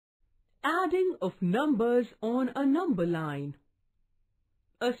Adding of numbers on a number line.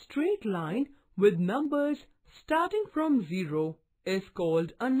 A straight line with numbers starting from 0 is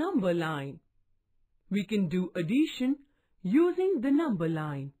called a number line. We can do addition using the number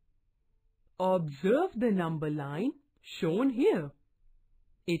line. Observe the number line shown here.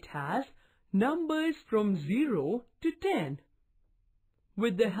 It has numbers from 0 to 10.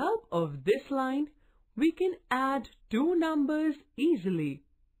 With the help of this line, we can add two numbers easily.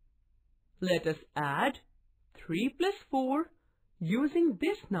 Let us add 3 plus 4 using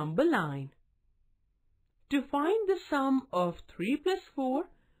this number line. To find the sum of 3 plus 4,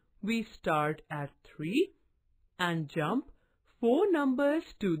 we start at 3 and jump 4 numbers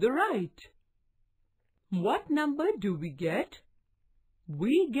to the right. What number do we get?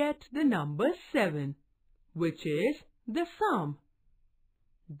 We get the number 7, which is the sum.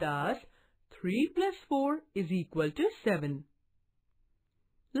 Thus, 3 plus 4 is equal to 7.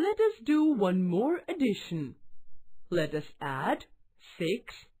 Let us do one more addition. Let us add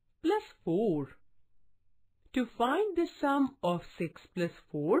 6 plus 4. To find the sum of 6 plus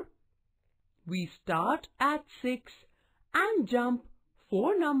 4, we start at 6 and jump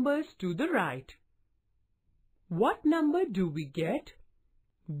 4 numbers to the right. What number do we get?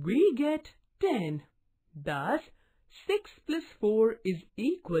 We get 10. Thus, 6 plus 4 is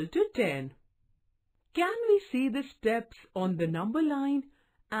equal to 10. Can we see the steps on the number line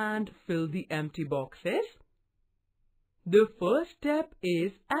and fill the empty boxes? The first step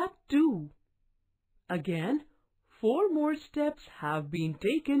is at 2. Again, 4 more steps have been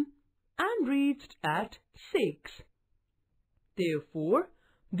taken and reached at 6. Therefore,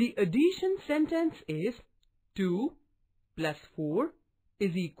 the addition sentence is 2 plus 4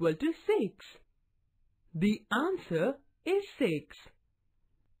 is equal to 6. The answer is 6.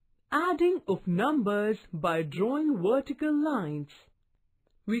 Adding of numbers by drawing vertical lines.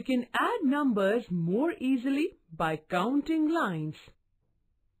 We can add numbers more easily by counting lines.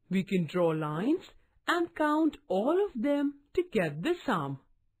 We can draw lines and count all of them to get the sum.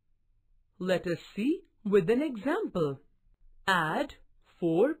 Let us see with an example. Add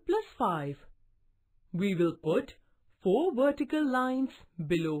 4 plus 5. We will put 4 vertical lines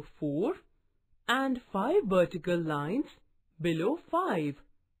below 4 and 5 vertical lines below 5.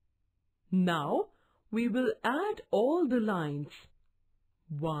 Now we will add all the lines.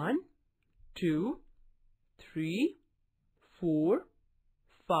 1, 2, 3, 4,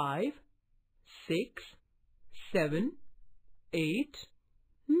 5, 6, 7, 8,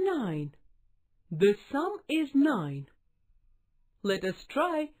 9. The sum is 9. Let us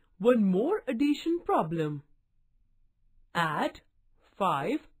try one more addition problem. Add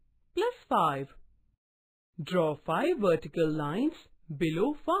 5 plus 5. Draw 5 vertical lines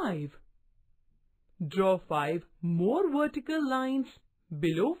below 5. Draw 5 more vertical lines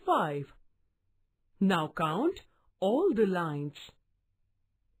below 5. Now count all the lines.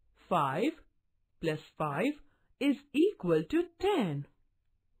 5 plus 5 is equal to 10.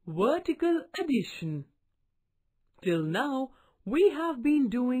 Vertical addition. Till now, we have been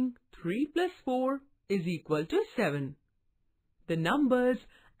doing 3 plus 4 is equal to 7. The numbers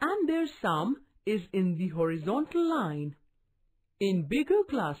and their sum is in the horizontal line. In bigger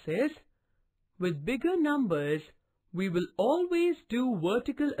classes, with bigger numbers, we will always do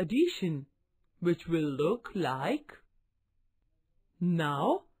vertical addition, which will look like.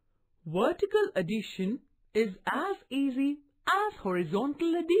 Now, vertical addition is as easy as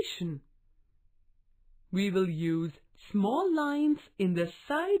horizontal addition. We will use small lines in the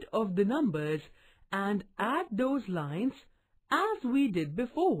side of the numbers and add those lines as we did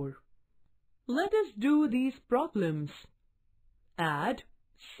before. Let us do these problems. Add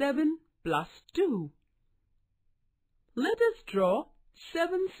 7 plus 2. Let us draw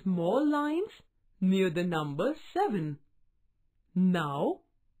 7 small lines near the number 7. Now,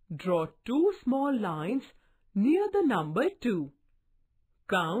 draw 2 small lines near the number 2.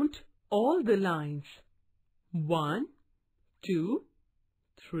 Count all the lines. 1, 2,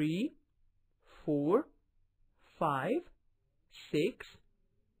 3, 4, 5, 6,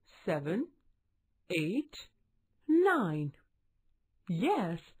 7, 8, 9.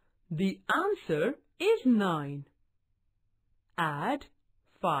 Yes, the answer is 9. Add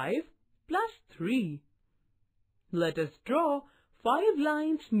 5 plus 3. Let us draw 5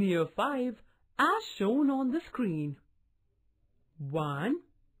 lines near 5 as shown on the screen. 1,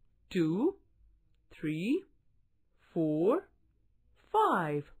 2, 3, 4,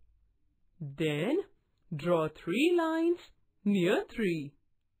 5. Then draw 3 lines near 3.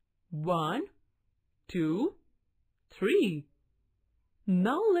 1, 2, 3.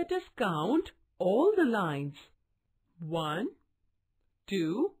 Now let us count all the lines. 1,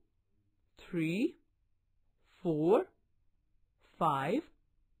 2, 3, 4, 5,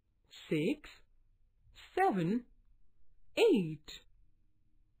 6, 7, 8.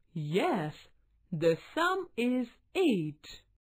 Yes, the sum is 8.